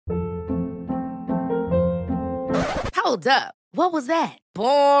Hold up. What was that?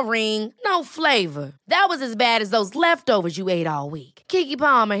 Boring. No flavor. That was as bad as those leftovers you ate all week. Keke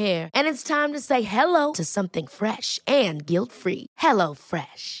Palmer here, and it's time to say hello to something fresh and guilt-free. Hello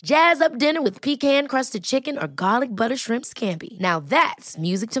Fresh. Jazz up dinner with pecan-crusted chicken or garlic butter shrimp scampi. Now that's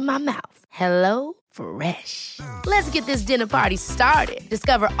music to my mouth. Hello Fresh. Let's get this dinner party started.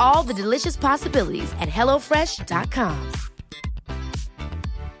 Discover all the delicious possibilities at hellofresh.com.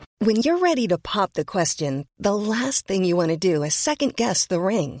 When you're ready to pop the question, the last thing you want to do is second-guess the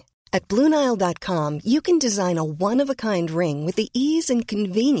ring. At BlueNile.com, you can design a one-of-a-kind ring with the ease and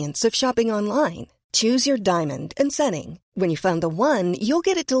convenience of shopping online. Choose your diamond and setting. When you find the one, you'll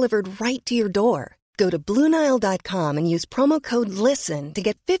get it delivered right to your door. Go to BlueNile.com and use promo code LISTEN to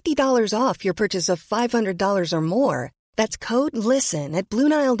get $50 off your purchase of $500 or more. That's code LISTEN at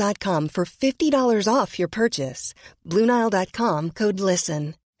BlueNile.com for $50 off your purchase. BlueNile.com, code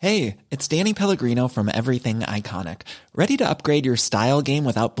LISTEN. Hey, it's Danny Pellegrino from Everything Iconic. Ready to upgrade your style game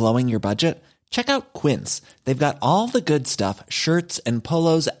without blowing your budget? Check out Quince. They've got all the good stuff, shirts and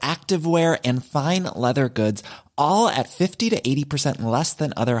polos, activewear, and fine leather goods, all at 50 to 80% less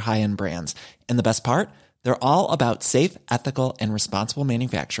than other high-end brands. And the best part? They're all about safe, ethical, and responsible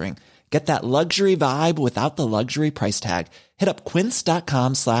manufacturing. Get that luxury vibe without the luxury price tag. Hit up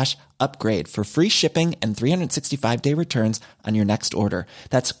quince.com/upgrade for free shipping and 365-day returns on your next order.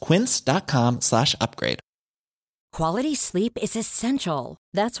 That's quince.com/upgrade. Quality sleep is essential.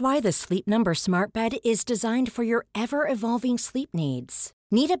 That's why the Sleep Number Smart Bed is designed for your ever-evolving sleep needs.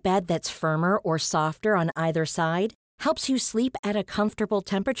 Need a bed that's firmer or softer on either side? Helps you sleep at a comfortable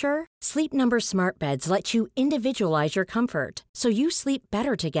temperature? Sleep Number Smart Beds let you individualize your comfort, so you sleep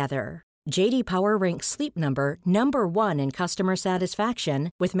better together. J.D. Power ranks Sleep Number number 1 in customer satisfaction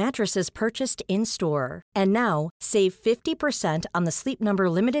with mattresses purchased in-store. And now, save 50% on the Sleep Number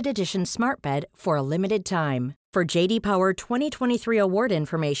Limited Edition Smart Bed for a limited time. For J.D. Power 2023 award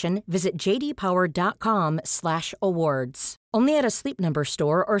information, visit jdpower.com/awards. Only at a Sleep Number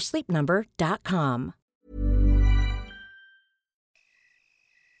store or sleepnumber.com.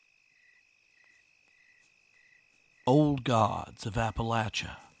 Old Gods of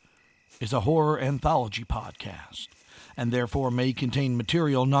Appalachia is a horror anthology podcast, and therefore may contain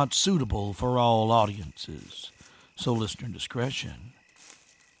material not suitable for all audiences, so listener discretion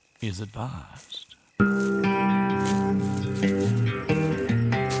is advised.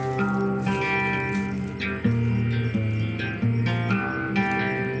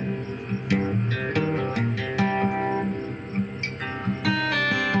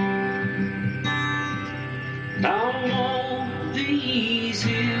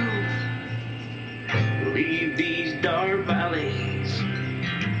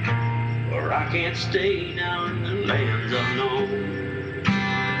 I can't stay now in the lands unknown.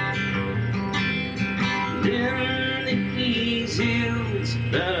 In these hills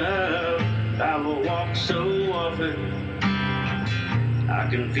that I will walk so often, I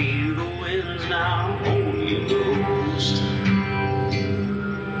can feel the winds now, Holy Ghost.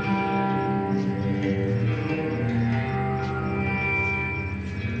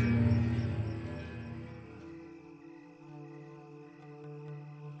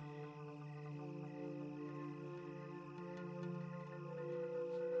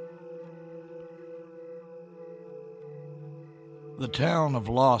 The town of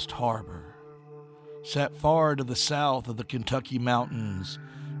Lost Harbor sat far to the south of the Kentucky mountains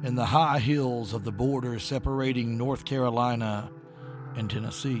in the high hills of the border separating North Carolina and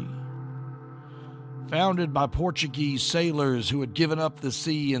Tennessee. Founded by Portuguese sailors who had given up the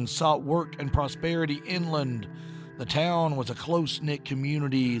sea and sought work and prosperity inland, the town was a close-knit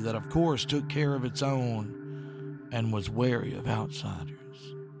community that of course took care of its own and was wary of outsiders.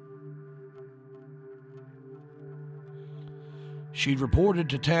 She'd reported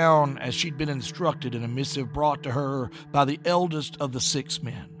to town as she'd been instructed in a missive brought to her by the eldest of the 6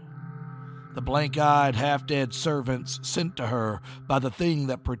 men, the blank-eyed, half-dead servants sent to her by the thing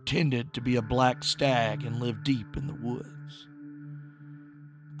that pretended to be a black stag and lived deep in the woods.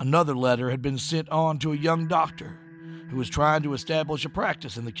 Another letter had been sent on to a young doctor who was trying to establish a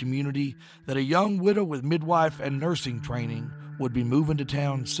practice in the community that a young widow with midwife and nursing training would be moving to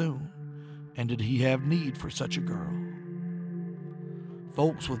town soon, and did he have need for such a girl.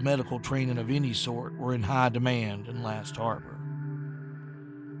 Folks with medical training of any sort were in high demand in Last Harbor.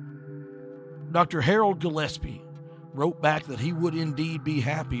 Dr. Harold Gillespie wrote back that he would indeed be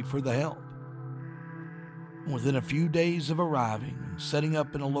happy for the help. Within a few days of arriving and setting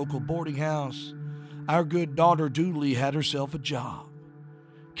up in a local boarding house, our good daughter Dooley had herself a job,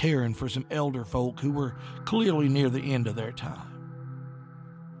 caring for some elder folk who were clearly near the end of their time.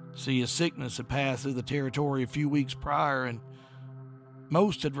 See, his sickness had passed through the territory a few weeks prior, and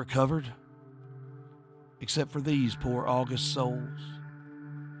most had recovered, except for these poor August souls.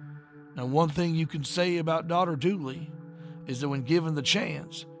 Now, one thing you can say about daughter Dooley is that when given the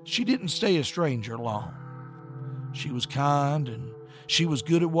chance, she didn't stay a stranger long. She was kind, and she was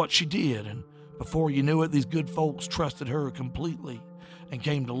good at what she did, and before you knew it, these good folks trusted her completely and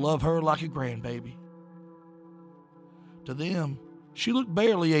came to love her like a grandbaby. To them, she looked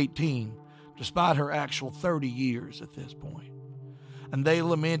barely 18, despite her actual 30 years at this point. And they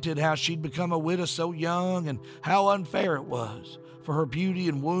lamented how she'd become a widow so young and how unfair it was for her beauty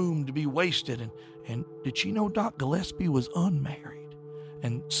and womb to be wasted. And did she know Doc Gillespie was unmarried?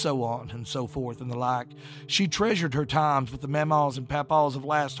 And so on and so forth and the like. She treasured her times with the Mamas and Papas of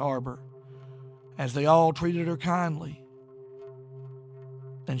Last Harbor, as they all treated her kindly.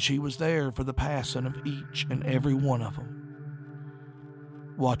 And she was there for the passing of each and every one of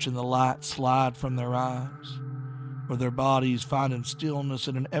them, watching the light slide from their eyes, or their bodies finding stillness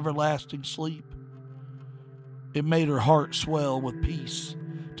in an everlasting sleep. It made her heart swell with peace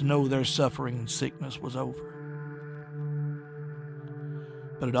to know their suffering and sickness was over.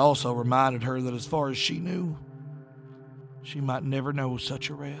 But it also reminded her that as far as she knew, she might never know such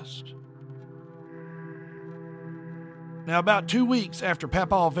a rest. Now, about 2 weeks after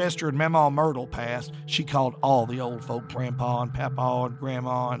Papa Vester and Mama Myrtle passed, she called all the old folk Grandpa and Papa and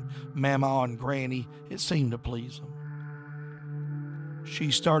Grandma and Mama and Granny. It seemed to please them.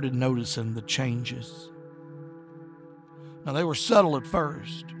 She started noticing the changes. Now, they were subtle at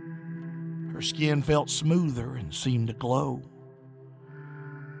first. Her skin felt smoother and seemed to glow.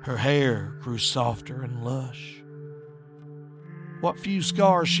 Her hair grew softer and lush. What few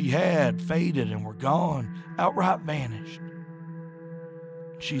scars she had faded and were gone, outright vanished.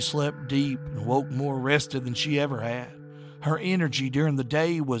 She slept deep and woke more rested than she ever had. Her energy during the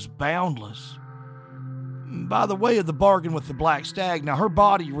day was boundless. By the way of the bargain with the Black Stag, now her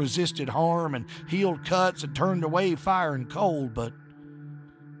body resisted harm and healed cuts and turned away fire and cold, but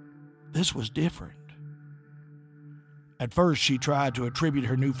this was different. At first, she tried to attribute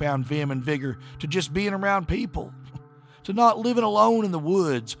her newfound vim and vigor to just being around people, to not living alone in the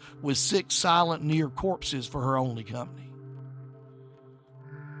woods with sick, silent, near corpses for her only company.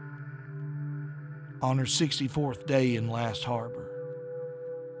 On her 64th day in Last Harbor,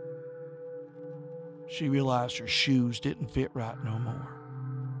 she realized her shoes didn't fit right no more.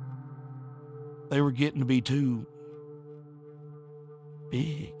 They were getting to be too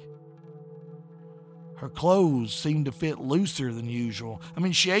big. Her clothes seemed to fit looser than usual. I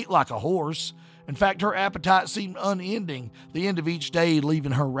mean, she ate like a horse. In fact, her appetite seemed unending, the end of each day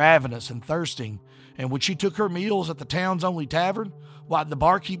leaving her ravenous and thirsting. And when she took her meals at the town's only tavern, why, the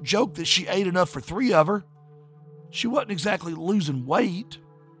barkeep joked that she ate enough for 3 of her. She wasn't exactly losing weight.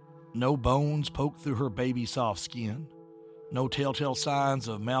 No bones poked through her baby soft skin. No telltale signs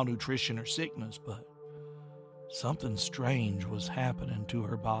of malnutrition or sickness, but something strange was happening to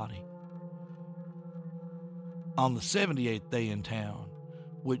her body. On the 78th day in town,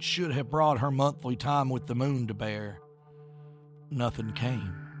 which should have brought her monthly time with the moon to bear, nothing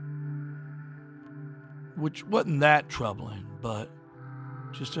came. Which wasn't that troubling, but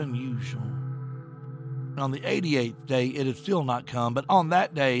just unusual. On the 88th day, it had still not come, but on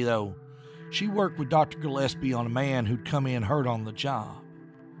that day, though, she worked with Dr. Gillespie on a man who'd come in hurt on the job.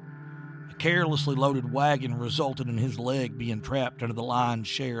 A carelessly loaded wagon resulted in his leg being trapped under the lion's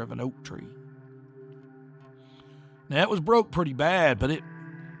share of an oak tree. Now, it was broke pretty bad, but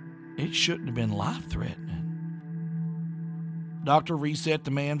it shouldn't have been life-threatening. Doctor reset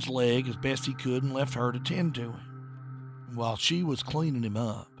the man's leg as best he could and left her to tend to him, while she was cleaning him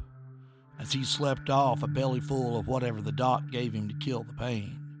up, as he slept off a belly full of whatever the doc gave him to kill the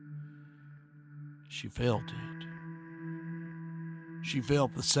pain. She felt it. She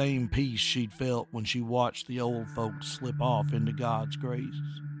felt the same peace she'd felt when she watched the old folks slip off into God's grace.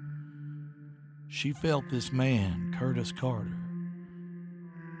 She felt this man, Curtis Carter,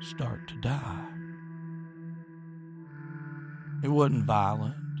 start to die. It wasn't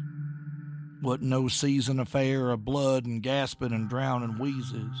violent. Wasn't no season affair of blood and gasping and drowning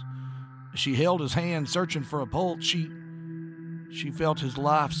wheezes. As she held his hand searching for a pulse, she felt his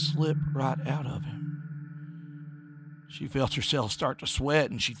life slip right out of him. She felt herself start to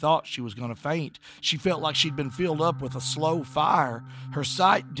sweat, and she thought she was going to faint. She felt like she'd been filled up with a slow fire. Her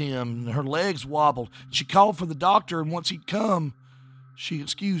sight dimmed, and her legs wobbled. She called for the doctor, and once he'd come, she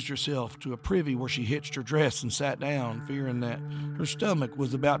excused herself to a privy where she hitched her dress and sat down, fearing that her stomach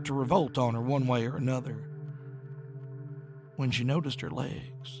was about to revolt on her one way or another. When she noticed her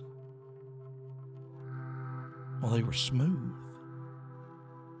legs, well, they were smooth.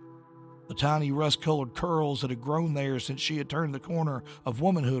 The tiny rust-colored curls that had grown there since she had turned the corner of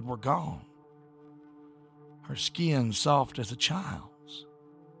womanhood were gone. Her skin soft as a child's.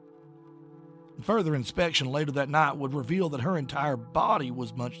 Further inspection later that night would reveal that her entire body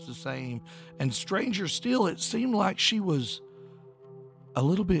was much the same, and stranger still, it seemed like she was a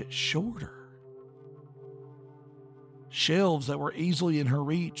little bit shorter. Shelves that were easily in her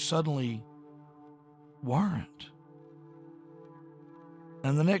reach suddenly weren't.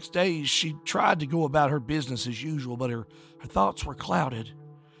 And the next day, she tried to go about her business as usual, but her thoughts were clouded.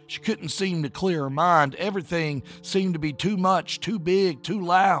 She couldn't seem to clear her mind. Everything seemed to be too much, too big, too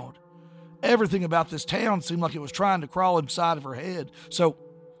loud. Everything about this town seemed like it was trying to crawl inside of her head. So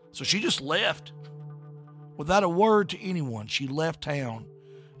she just left. Without a word to anyone, she left town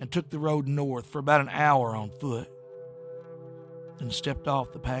and took the road north for about an hour on foot. Then stepped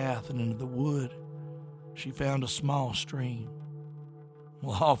off the path and into the wood. She found a small stream.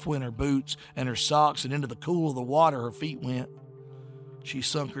 Well, off went her boots and her socks, and into the cool of the water her feet went. She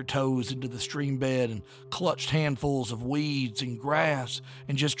sunk her toes into the stream bed and clutched handfuls of weeds and grass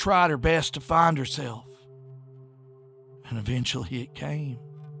and just tried her best to find herself. And eventually it came.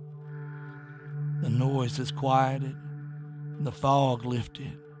 The noises quieted and the fog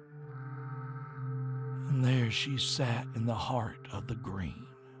lifted. And there she sat in the heart of the green,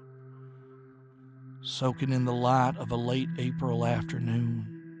 soaking in the light of a late April afternoon.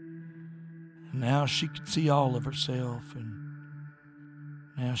 And now she could see all of herself, and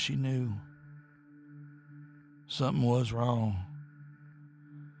now she knew something was wrong.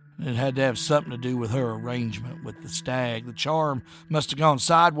 And it had to have something to do with her arrangement with the stag. The charm must have gone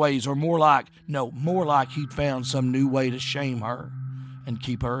sideways, or more like he'd found some new way to shame her and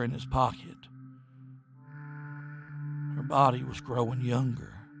keep her in his pocket. Her body was growing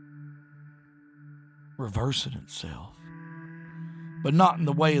younger, reversing itself. But not in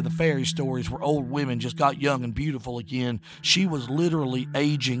the way of the fairy stories where old women just got young and beautiful again. She was literally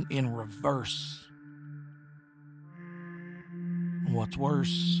aging in reverse. And what's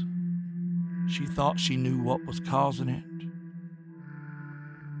worse, she thought she knew what was causing it.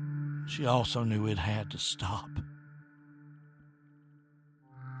 She also knew it had to stop.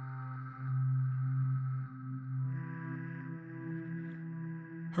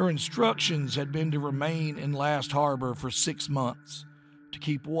 Her instructions had been to remain in Last Harbor for 6 months, to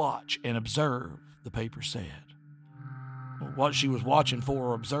keep watch and observe, the paper said. Well, what she was watching for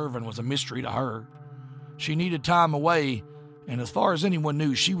or observing was a mystery to her. She needed time away, and as far as anyone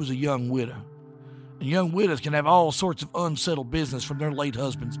knew, she was a young widow. And young widows can have all sorts of unsettled business from their late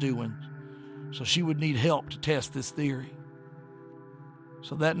husband's doings, so she would need help to test this theory.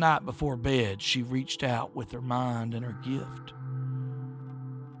 So that night before bed, she reached out with her mind and her gift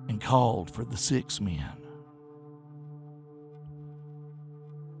and called for the 6 men.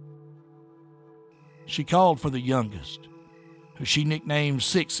 She called for the youngest, who she nicknamed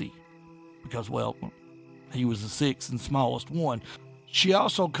Sixie, because, well, he was the 6th and smallest one. She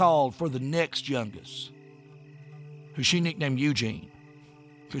also called for the next youngest, who she nicknamed Eugene,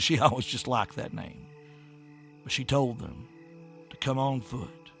 because she always just liked that name. But she told them to come on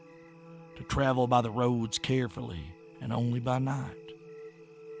foot, to travel by the roads carefully and only by night.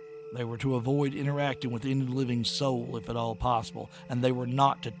 They were to avoid interacting with any living soul if at all possible, and they were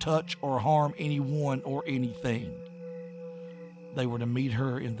not to touch or harm anyone or anything. They were to meet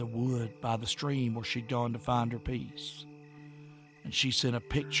her in the wood by the stream where she'd gone to find her peace. And she sent a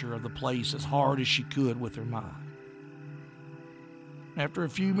picture of the place as hard as she could with her mind. After a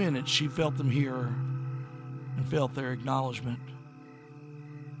few minutes, she felt them hear her and felt their acknowledgement.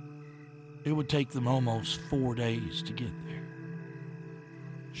 It would take them almost 4 days to get there.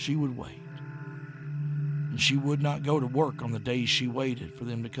 She would wait, and she would not go to work on the days she waited for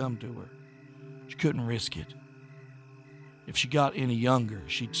them to come to her. She couldn't risk it. If she got any younger,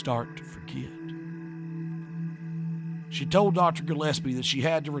 she'd start to forget. She told Dr. Gillespie that she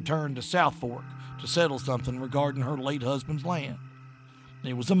had to return to South Fork to settle something regarding her late husband's land.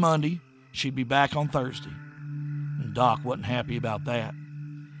 It was a Monday. She'd be back on Thursday. And Doc wasn't happy about that.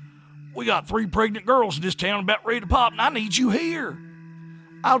 "We got 3 pregnant girls in this town about ready to pop, and I need you here."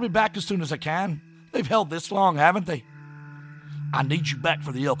 "I'll be back as soon as I can. They've held this long, haven't they?" "I need you back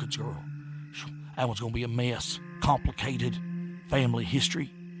for the Elkins girl. That one's going to be a mess. Complicated family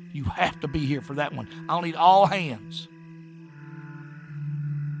history. You have to be here for that one. I'll need all hands."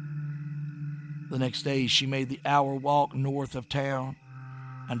 The next day, she made the hour walk north of town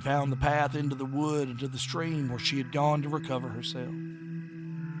and found the path into the wood and to the stream where she had gone to recover herself.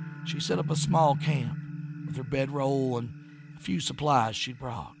 She set up a small camp with her bedroll and a few supplies she'd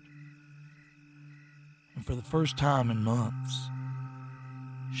brought. And for the first time in months,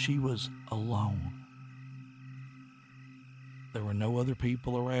 She was alone. There were no other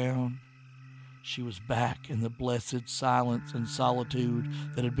people around. She was back in the blessed silence and solitude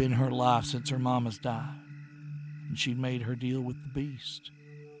that had been her life since her mama's died, and she'd made her deal with the beast.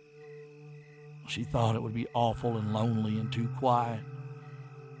 She thought it would be awful and lonely and too quiet,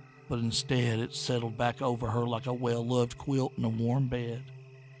 but instead it settled back over her like a well-loved quilt in a warm bed.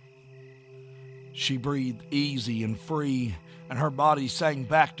 She breathed easy and free, and her body sang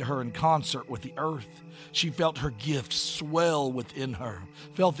back to her in concert with the earth. She felt her gift swell within her,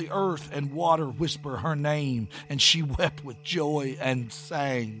 felt the earth and water whisper her name, and she wept with joy and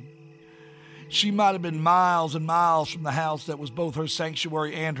sang. She might have been miles and miles from the house that was both her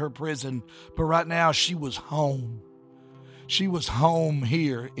sanctuary and her prison, but right now she was home. She was home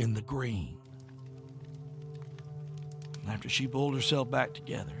here in the green. After she pulled herself back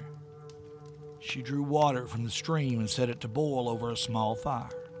together, she drew water from the stream and set it to boil over a small fire.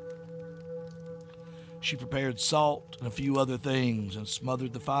 She prepared salt and a few other things and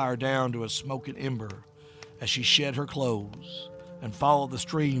smothered the fire down to a smoking ember as she shed her clothes and followed the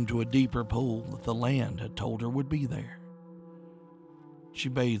stream to a deeper pool that the land had told her would be there. She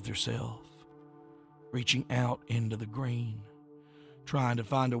bathed herself, reaching out into the green, trying to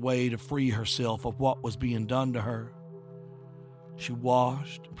find a way to free herself of what was being done to her. She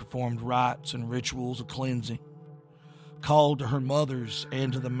washed and performed rites and rituals of cleansing, called to her mothers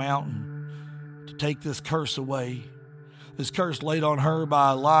and to the mountain to take this curse away, this curse laid on her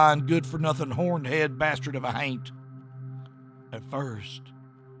by a lying, good-for-nothing, horned-head bastard of a haint. At first,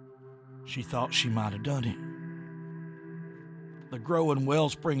 she thought she might have done it. The growing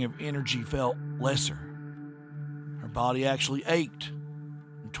wellspring of energy felt lesser. Her body actually ached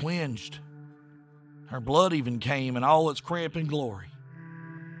and twinged. Her blood even came in all its cramping glory.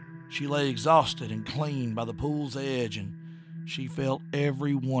 She lay exhausted and clean by the pool's edge, and she felt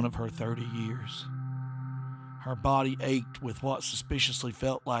every one of her 30 years. Her body ached with what suspiciously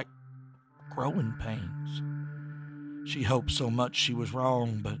felt like growing pains. She hoped so much she was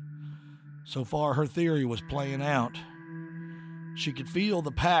wrong, but so far her theory was playing out. She could feel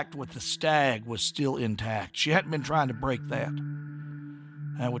the pact with the stag was still intact. She hadn't been trying to break that.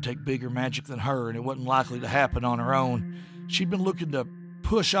 That would take bigger magic than her, and it wasn't likely to happen on her own. She'd been looking to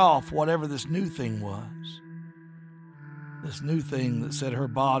push off whatever this new thing was. This new thing that set her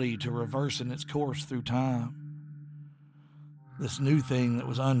body to reversing its course through time. This new thing that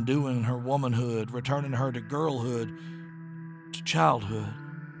was undoing her womanhood, returning her to girlhood, to childhood.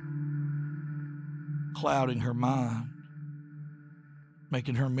 Clouding her mind,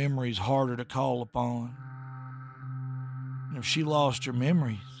 making her memories harder to call upon. And if she lost her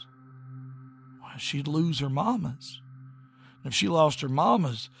memories, well, she'd lose her mamas. And if she lost her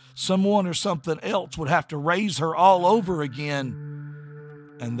mamas, someone or something else would have to raise her all over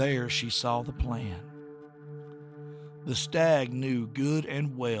again. And there she saw the plan. The stag knew good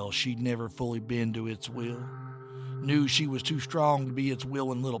and well she'd never fully bend to its will, knew she was too strong to be its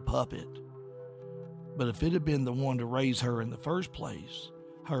willing little puppet. But if it had been the one to raise her in the first place,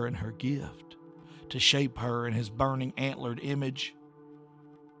 her and her gift, to shape her in his burning antlered image,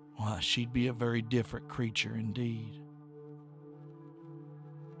 why, she'd be a very different creature indeed.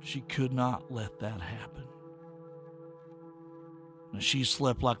 She could not let that happen. She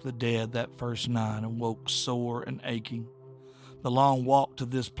slept like the dead that first night and woke sore and aching. The long walk to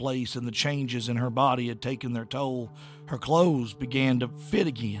this place and the changes in her body had taken their toll. Her clothes began to fit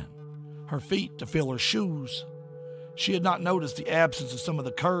again, her feet to fill her shoes. She had not noticed the absence of some of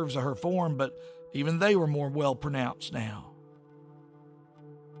the curves of her form, but even they were more well pronounced now.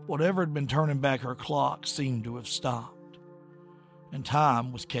 Whatever had been turning back her clock seemed to have stopped, and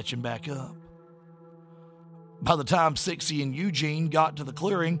time was catching back up. By the time Sixie and Eugene got to the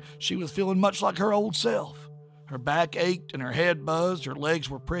clearing, she was feeling much like her old self. Her back ached and her head buzzed, her legs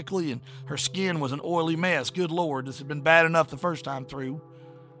were prickly, and her skin was an oily mess. Good Lord, this had been bad enough the first time through.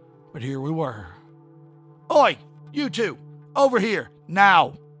 But here we were. "Oi, you two, over here,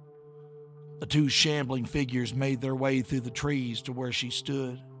 now!" The two shambling figures made their way through the trees to where she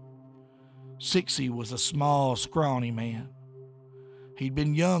stood. Sixie was a small, scrawny man. He'd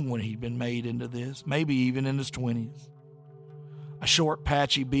been young when he'd been made into this, maybe even in his 20s. A short,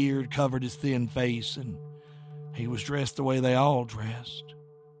 patchy beard covered his thin face, and he was dressed the way they all dressed.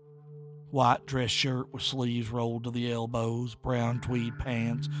 White dress shirt with sleeves rolled to the elbows, brown tweed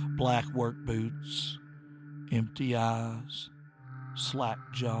pants, black work boots, empty eyes, slack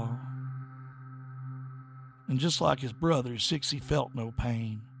jaw. And just like his brother, Sixie felt no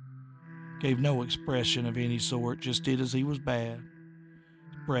pain, gave no expression of any sort, just did as he was bad.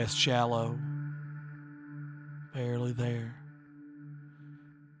 Breath shallow, barely there.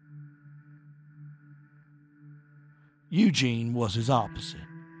 Eugene was his opposite.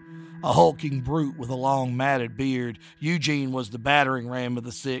 A hulking brute with a long matted beard, Eugene was the battering ram of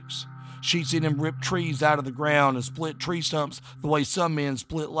the six. She'd seen him rip trees out of the ground and split tree stumps the way some men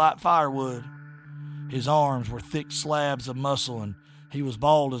split light firewood. His arms were thick slabs of muscle, and he was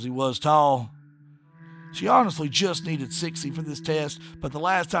bald as he was tall. She honestly just needed Sixie for this test, but the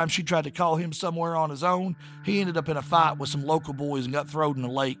last time she tried to call him somewhere on his own, he ended up in a fight with some local boys and got thrown in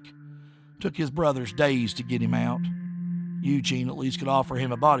a lake. Took his brothers days to get him out. Eugene at least could offer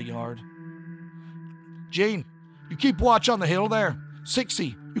him a bodyguard. "Gene, you keep watch on the hill there.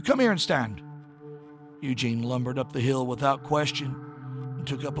 Sixie, you come here and stand." Eugene lumbered up the hill without question and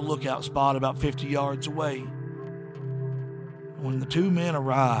took up a lookout spot about 50 yards away. When the two men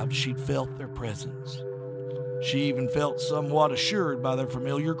arrived, she'd felt their presence. She even felt somewhat assured by their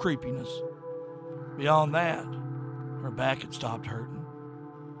familiar creepiness. Beyond that, her back had stopped hurting.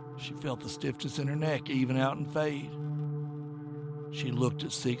 She felt the stiffness in her neck even out and fade. She looked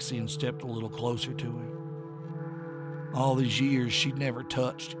at Sixie and stepped a little closer to him. All these years, she'd never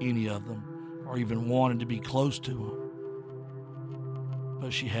touched any of them or even wanted to be close to him.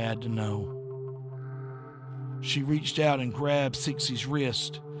 But she had to know. She reached out and grabbed Sixie's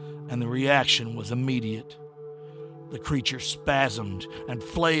wrist, and the reaction was immediate. The creature spasmed and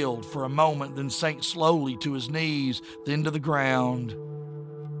flailed for a moment, then sank slowly to his knees, then to the ground,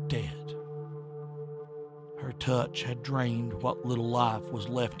 dead. Her touch had drained what little life was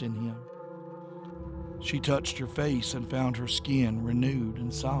left in him. She touched her face and found her skin renewed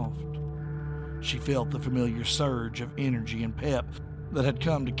and soft. She felt the familiar surge of energy and pep that had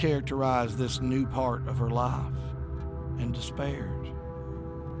come to characterize this new part of her life, and despaired.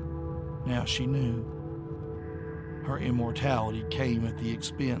 Now she knew. Her immortality came at the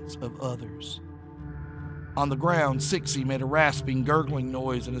expense of others. On the ground, Sixie made a rasping, gurgling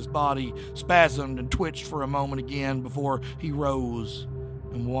noise, and his body spasmed and twitched for a moment again before he rose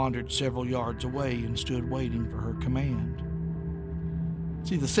and wandered several yards away and stood waiting for her command.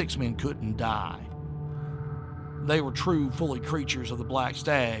 See, the six men couldn't die. They were true, fully creatures of the Black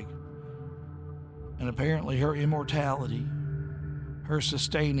Stag, and apparently her immortality, her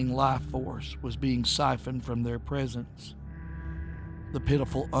sustaining life force, was being siphoned from their presence. The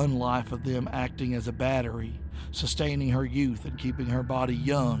pitiful unlife of them acting as a battery, sustaining her youth and keeping her body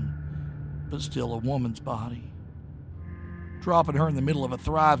young, but still a woman's body. Dropping her in the middle of a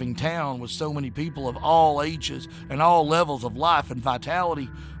thriving town with so many people of all ages and all levels of life and vitality,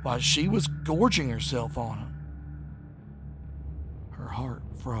 while she was gorging herself on them. Her heart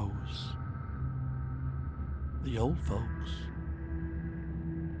froze. The old folks,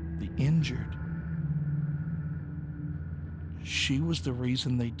 the injured, she was the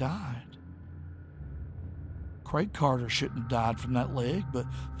reason they died. Craig Carter shouldn't have died from that leg, but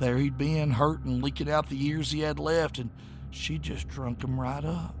there he'd been, hurt and leaking out the years he had left, and she just drunk him right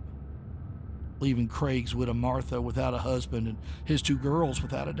up, leaving Craig's widow Martha without a husband and his two girls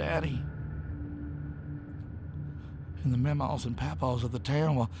without a daddy. And the memas and papas of the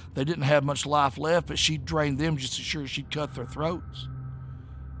town, well, they didn't have much life left, but she'd drained them just as sure as she'd cut their throats.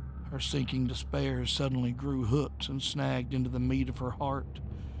 Her sinking despair suddenly grew hooked and snagged into the meat of her heart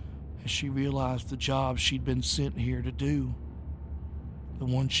as she realized the job she'd been sent here to do, the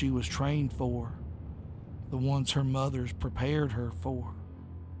one she was trained for, the ones her mothers prepared her for.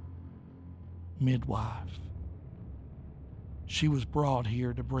 Midwife. She was brought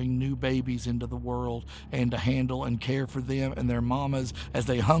here to bring new babies into the world and to handle and care for them and their mamas as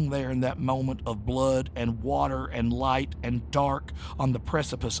they hung there in that moment of blood and water and light and dark on the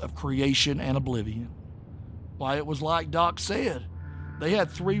precipice of creation and oblivion. Why, it was like Doc said. They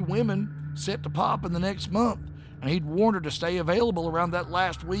had 3 women set to pop in the next month, and he'd warned her to stay available around that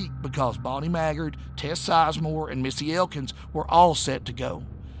last week because Bonnie Maggard, Tess Sizemore, and Missy Elkins were all set to go.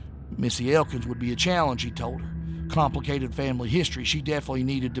 Missy Elkins would be a challenge, he told her. Complicated family history. She definitely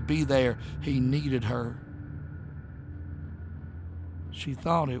needed to be there. He needed her. She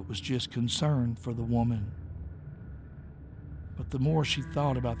thought it was just concern for the woman. But the more she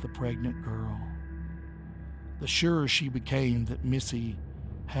thought about the pregnant girl, the surer she became that Missy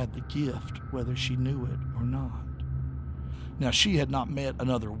had the gift, whether she knew it or not. Now, she had not met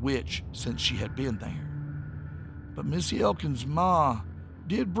another witch since she had been there. But Missy Elkins' ma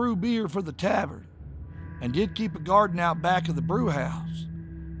did brew beer for the tavern, and did keep a garden out back of the brew house.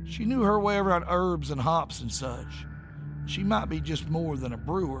 She knew her way around herbs and hops and such. She might be just more than a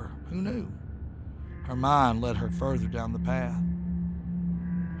brewer, who knew? Her mind led her further down the path.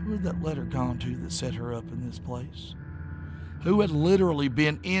 Who had that letter gone to that set her up in this place? Who had literally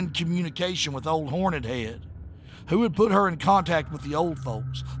been in communication with old Hornet Head? Who had put her in contact with the old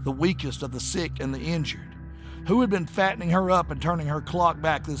folks, the weakest of the sick and the injured? Who had been fattening her up and turning her clock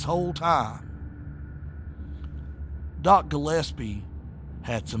back this whole time? Doc Gillespie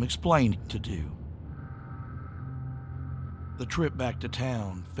had some explaining to do. The trip back to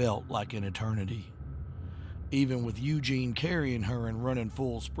town felt like an eternity, even with Eugene carrying her and running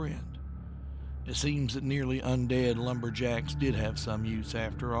full sprint. It seems that nearly undead lumberjacks did have some use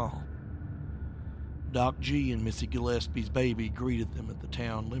after all. Doc G and Missy Gillespie's baby greeted them at the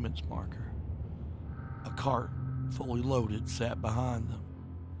town limits marker. A cart, fully loaded, sat behind them.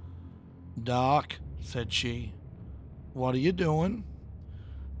 "Doc," said she, "what are you doing?"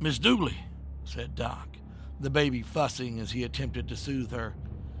 "Miss Dooley," said Doc, the baby fussing as he attempted to soothe her,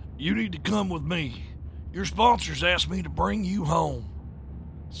 "you need to come with me. Your sponsors asked me to bring you home."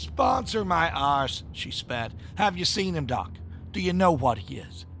 "Sponsor my arse," she spat. "Have you seen him, Doc? Do you know what he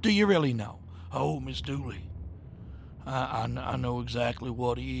is? Do you really know?" "Oh, Miss Dooley, I know exactly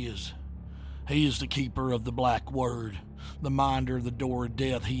what he is. He is the keeper of the black word, the minder of the door of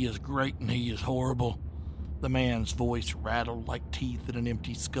death. He is great and he is horrible." The man's voice rattled like teeth in an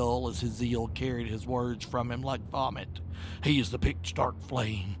empty skull as his zeal carried his words from him like vomit. "He is the pitch-dark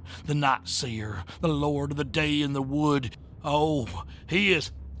flame, the night seer, the lord of the day in the wood. Oh,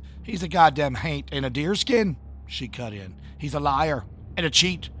 he's a goddamn haint in a deerskin," she cut in. "He's a liar and a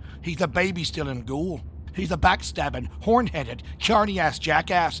cheat. He's a baby-stealing ghoul. He's a backstabbing, horn-headed, carny-ass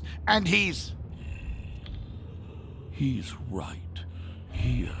jackass, and he's right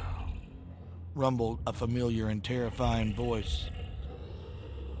here," rumbled a familiar and terrifying voice.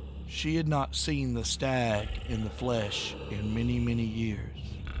 She had not seen the stag in the flesh in many, many years.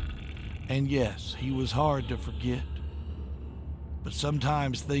 And yes, he was hard to forget. But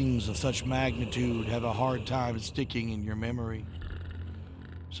sometimes things of such magnitude have a hard time sticking in your memory.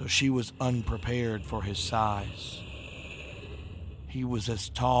 So she was unprepared for his size. He was as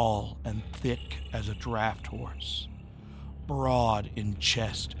tall and thick as a draft horse, broad in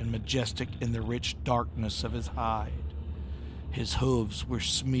chest and majestic in the rich darkness of his hide. His hooves were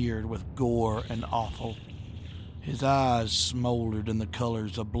smeared with gore and offal. His eyes smoldered in the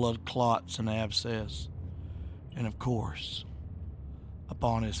colors of blood clots and abscess. And of course,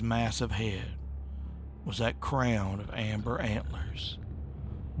 upon his massive head was that crown of amber antlers,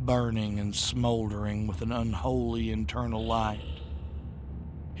 burning and smoldering with an unholy internal light.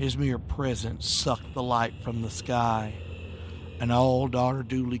 His mere presence sucked the light from the sky, and all Daughter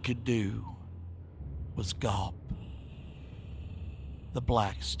Dooley could do was gulp. The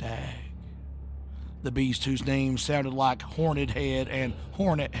black stag. The beast whose name sounded like Horned Head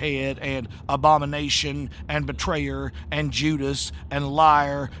and Abomination and Betrayer and Judas and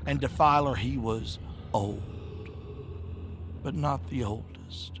Liar and Defiler. He was old, but not the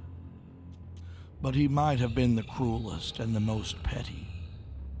oldest. But he might have been the cruelest and the most petty.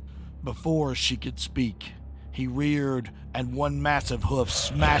 Before she could speak, he reared and one massive hoof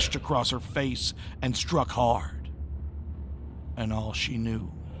smashed across her face and struck hard. And all she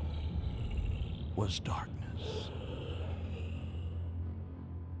knew was darkness.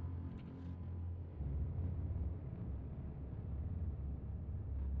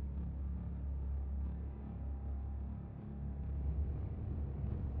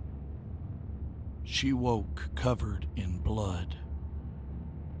 She woke covered in blood.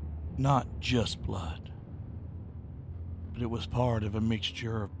 Not just blood, but it was part of a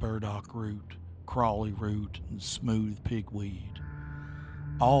mixture of burdock root, crawly root, and smooth pigweed.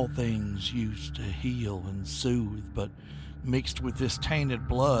 All things used to heal and soothe, but mixed with this tainted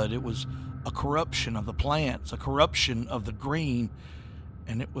blood, it was a corruption of the plants, a corruption of the green,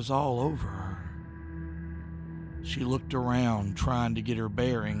 and it was all over her. She looked around, trying to get her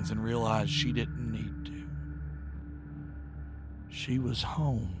bearings, and realized she didn't need to. She was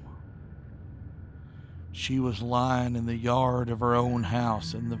home. She was lying in the yard of her own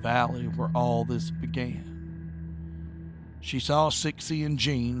house in the valley where all this began. She saw Sixie and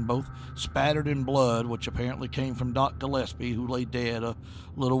Jean, both spattered in blood, which apparently came from Doc Gillespie, who lay dead a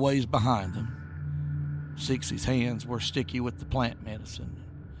little ways behind them. Sixie's hands were sticky with the plant medicine.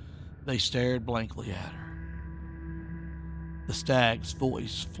 They stared blankly at her. The stag's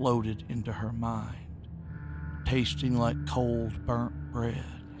voice floated into her mind, tasting like cold, burnt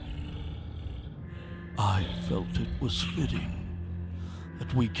bread. "I felt it was fitting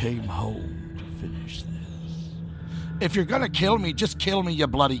that we came home to finish this. If you're gonna kill me, just kill me, you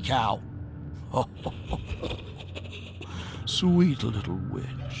bloody cow." "Oh, sweet little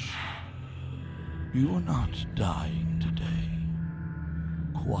witch, you are not dying today.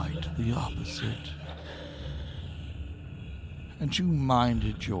 Quite the opposite. Had you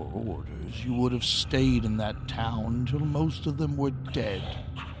minded your orders, you would have stayed in that town until most of them were dead,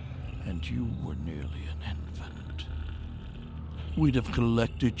 and you were nearly an infant. we'd have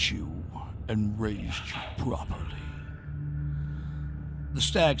collected you and raised you properly. The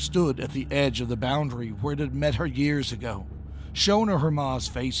stag stood at the edge of the boundary where it had met her years ago, shown her ma's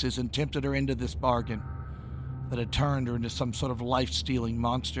faces and tempted her into this bargain that had turned her into some sort of life-stealing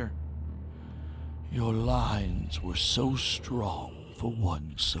monster. Your lines were so strong for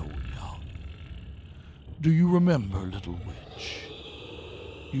one so young. Do you remember, little witch?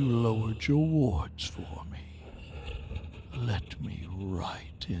 You lowered your wards for me. Let me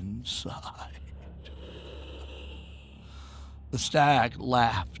right inside. The stag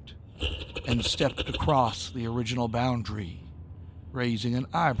laughed and stepped across the original boundary, raising an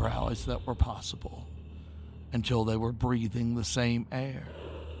eyebrow as that were possible, until they were breathing the same air.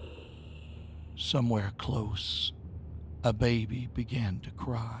 Somewhere close, a baby began to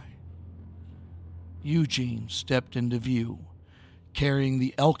cry. Eugene stepped into view, carrying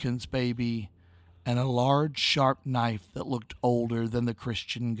the Elkins baby and a large, sharp knife that looked older than the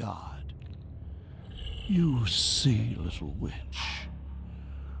Christian God. You see, little witch,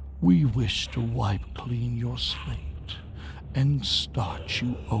 we wish to wipe clean your slate and start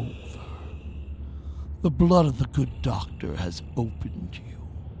you over. The blood of the good doctor has opened you.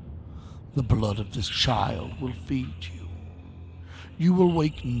 The blood of this child will feed you. You will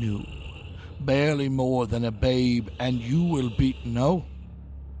wake new, barely more than a babe, and you will be... No,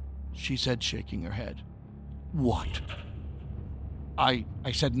 she said, shaking her head. What? I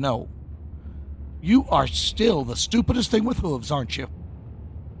said no. You are still the stupidest thing with hooves, aren't you?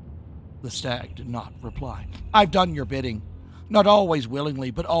 The stag did not reply. I've done your bidding. Not always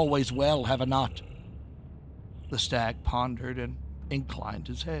willingly, but always well, have I not? The stag pondered and inclined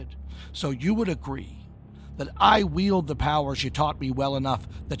his head. So you would agree that I wield the powers you taught me well enough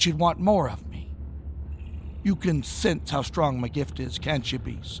that you'd want more of me. You can sense how strong my gift is, can't you,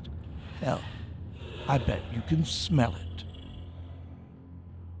 beast? Hell, I bet you can smell it.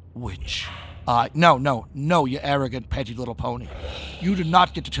 Witch. No, you arrogant, petty little pony. You do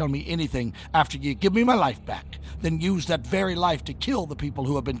not get to tell me anything after you give me my life back, then use that very life to kill the people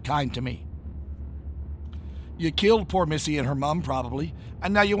who have been kind to me. You killed poor Missy and her mum, probably,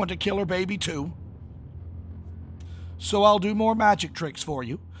 and now you want to kill her baby, too. So I'll do more magic tricks for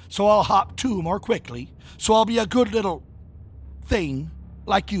you, so I'll hop 2 more quickly, so I'll be a good little thing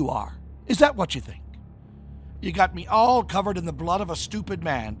like you are. Is that what you think? You got me all covered in the blood of a stupid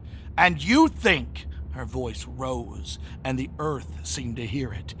man, and you think... Her voice rose, and the earth seemed to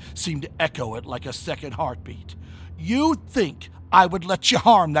hear it, seemed to echo it like a second heartbeat. You think I would let you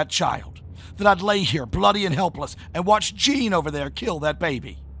harm that child? That I'd lay here bloody and helpless and watch Jean over there kill that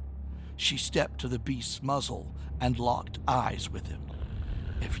baby? She stepped to the beast's muzzle and locked eyes with him.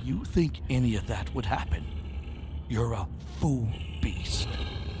 If you think any of that would happen, you're a fool, beast.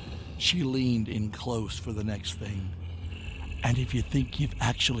 She leaned in close for the next thing. And if you think you've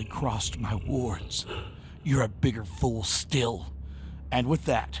actually crossed my wards, you're a bigger fool still. And with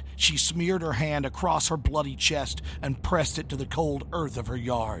that, she smeared her hand across her bloody chest and pressed it to the cold earth of her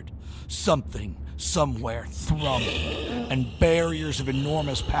yard. Something, somewhere, thrummed, and barriers of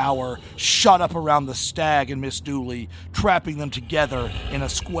enormous power shot up around the stag and Miss Dooley, trapping them together in a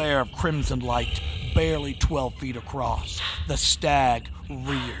square of crimson light, barely 12 feet across. The stag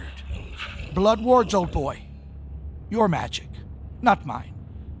reared. Blood wards, old boy. Your magic, not mine.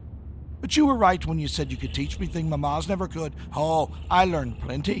 But you were right when you said you could teach me things Mama's never could. Oh, I learned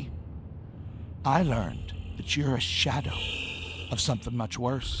plenty. I learned that you're a shadow of something much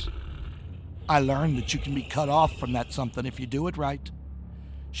worse. I learned that you can be cut off from that something if you do it right.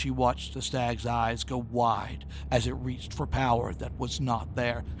 She watched the stag's eyes go wide as it reached for power that was not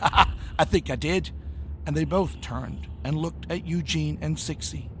there. I think I did. And they both turned and looked at Eugene and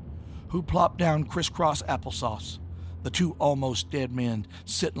Sixie, who plopped down crisscross applesauce. The 2 almost dead men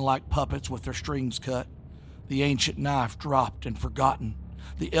sitting like puppets with their strings cut. The ancient knife dropped and forgotten.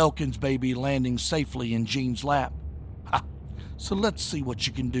 The Elkins baby landing safely in Jean's lap. So let's see what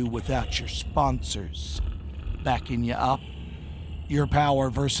you can do without your sponsors backing you up. Your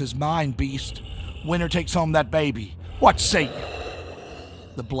power versus mine, beast. Winner takes home that baby. What say you?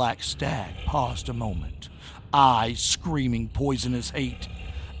 The black stag paused a moment, eyes screaming poisonous hate,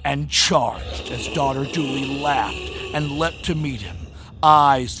 and charged as daughter Dooley laughed and leapt to meet him,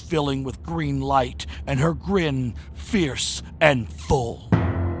 eyes filling with green light and her grin fierce and full.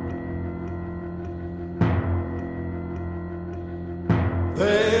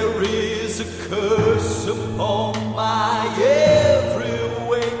 There is a curse upon my every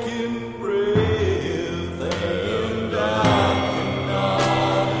waking breath, and I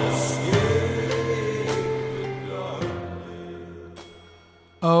cannot escape the darkness.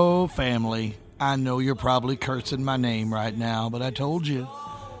 Oh, family, I know you're probably cursing my name right now, but I told you.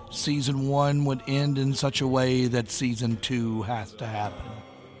 Season 1 would end in such a way that Season 2 has to happen.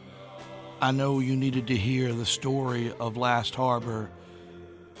 I know you needed to hear the story of Last Harbor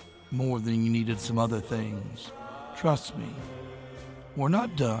more than you needed some other things. Trust me, we're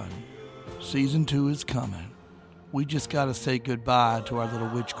not done. Season 2 is coming. We just gotta say goodbye to our little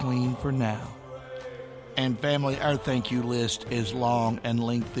witch queen for now. And family, our thank you list is long and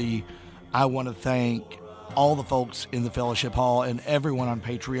lengthy. I want to thank all the folks in the Fellowship Hall and everyone on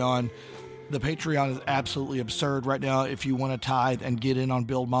Patreon. The Patreon is absolutely absurd right now. If you want to tithe and get in on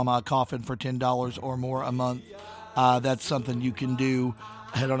Build Mama a Coffin for $10 or more a month, that's something you can do.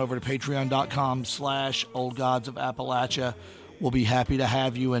 Head on over to patreon.com/Old Gods of Appalachia. We'll be happy to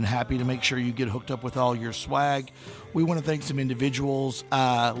have you and happy to make sure you get hooked up with all your swag. We want to thank some individuals,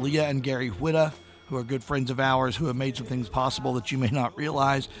 Leah and Gary Whitta, who are good friends of ours, who have made some things possible that you may not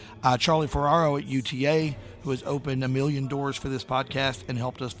realize. Charlie Ferraro at UTA, who has opened a million doors for this podcast and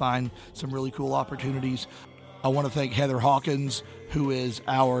helped us find some really cool opportunities. I want to thank Heather Hawkins, who is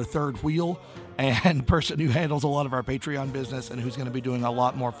our third wheel and person who handles a lot of our Patreon business and who's going to be doing a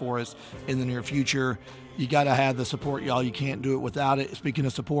lot more for us in the near future. You got to have the support, y'all. You can't do it without it. Speaking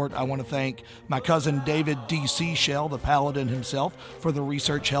of support, I want to thank my cousin David D.C. Shell, the Paladin himself, for the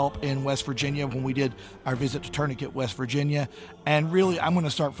research help in West Virginia when we did our visit to Tourniquet, West Virginia. And really, I'm going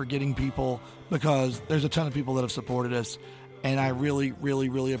to start forgetting people because there's a ton of people that have supported us. And I really, really,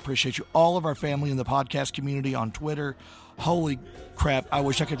 really appreciate you. All of our family in the podcast community on Twitter. Holy crap, I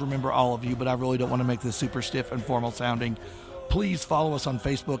wish I could remember all of you, but I really don't want to make this super stiff and formal sounding. Please follow us on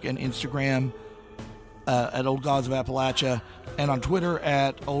Facebook and Instagram at Old Gods of Appalachia, and on Twitter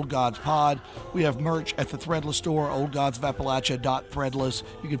at Old Gods Pod. We have merch at the Threadless store, oldgodsofappalachia.threadless.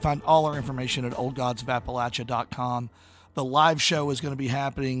 You can find all our information at oldgodsofappalachia.com. The live show is going to be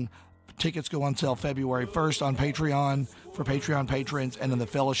happening. Tickets go on sale February 1st on Patreon for Patreon patrons, and in the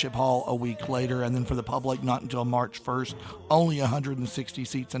Fellowship Hall a week later, and then for the public not until March 1st. Only 160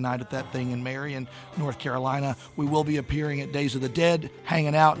 seats a night at that thing in Marion, North Carolina. We will be appearing at Days of the Dead,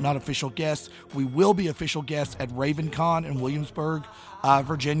 hanging out, not official guests. We will be official guests at RavenCon in Williamsburg,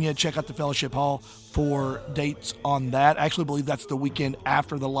 Virginia. Check out the Fellowship Hall for dates on that. I actually believe that's the weekend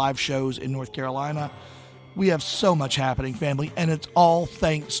after the live shows in North Carolina. We have so much happening, family, and it's all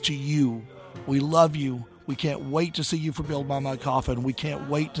thanks to you. We love you. We can't wait to see you for Build Mama a Coffin. We can't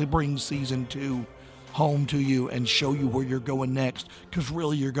wait to bring Season 2 home to you and show you where you're going next, because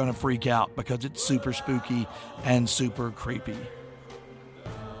really you're going to freak out because it's super spooky and super creepy.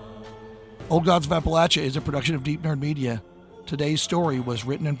 Old Gods of Appalachia is a production of Deep Nerd Media. Today's story was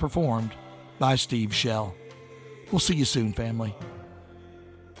written and performed by Steve Shell. We'll see you soon, family.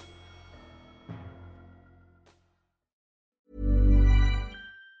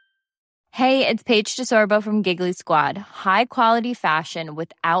 Hey, it's Paige DeSorbo from Giggly Squad. High quality fashion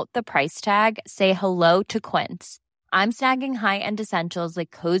without the price tag. Say hello to Quince. I'm snagging high-end essentials like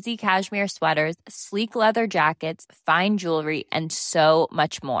cozy cashmere sweaters, sleek leather jackets, fine jewelry, and so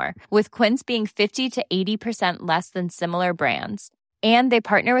much more. With Quince being 50 to 80% less than similar brands. And they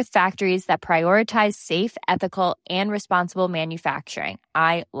partner with factories that prioritize safe, ethical, and responsible manufacturing.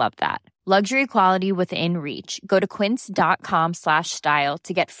 I love that. Luxury quality within reach. Go to quince.com/style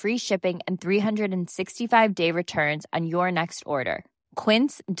to get free shipping and 365-day returns on your next order.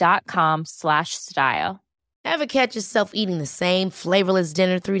 Quince.com/style. Ever catch yourself eating the same flavorless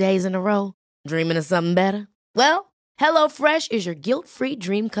dinner 3 days in a row? Dreaming of something better? Well, HelloFresh is your guilt-free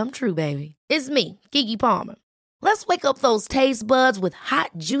dream come true, baby. It's me, Keke Palmer. Let's wake up those taste buds with hot,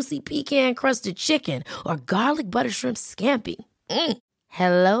 juicy pecan-crusted chicken or garlic butter shrimp scampi.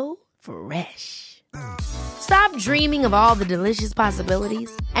 Hello Fresh. Stop dreaming of all the delicious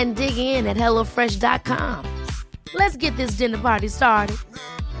possibilities and dig in at HelloFresh.com. Let's get this dinner party started.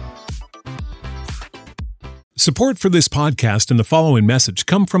 Support for this podcast and the following message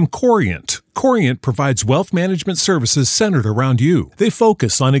come from Corient. Corient provides wealth management services centered around you. They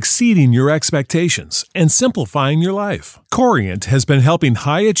focus on exceeding your expectations and simplifying your life. Corient has been helping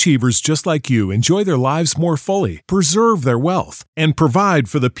high achievers just like you enjoy their lives more fully, preserve their wealth, and provide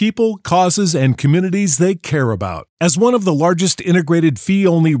for the people, causes, and communities they care about. As one of the largest integrated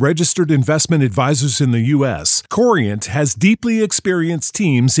fee-only registered investment advisors in the U.S., Corient has deeply experienced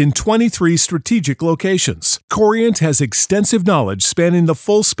teams in 23 strategic locations. Corient has extensive knowledge spanning the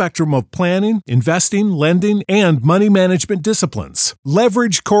full spectrum of planning, investing, lending, and money management disciplines.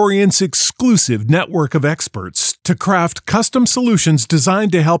 Leverage Corient's exclusive network of experts to craft custom solutions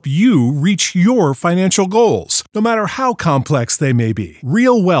designed to help you reach your financial goals, no matter how complex they may be.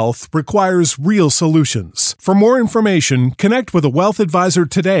 Real wealth requires real solutions. For more information information, connect with a wealth advisor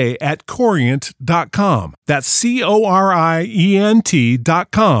today at Corient.com. That's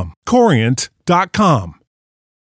Corient.com. Corient.com.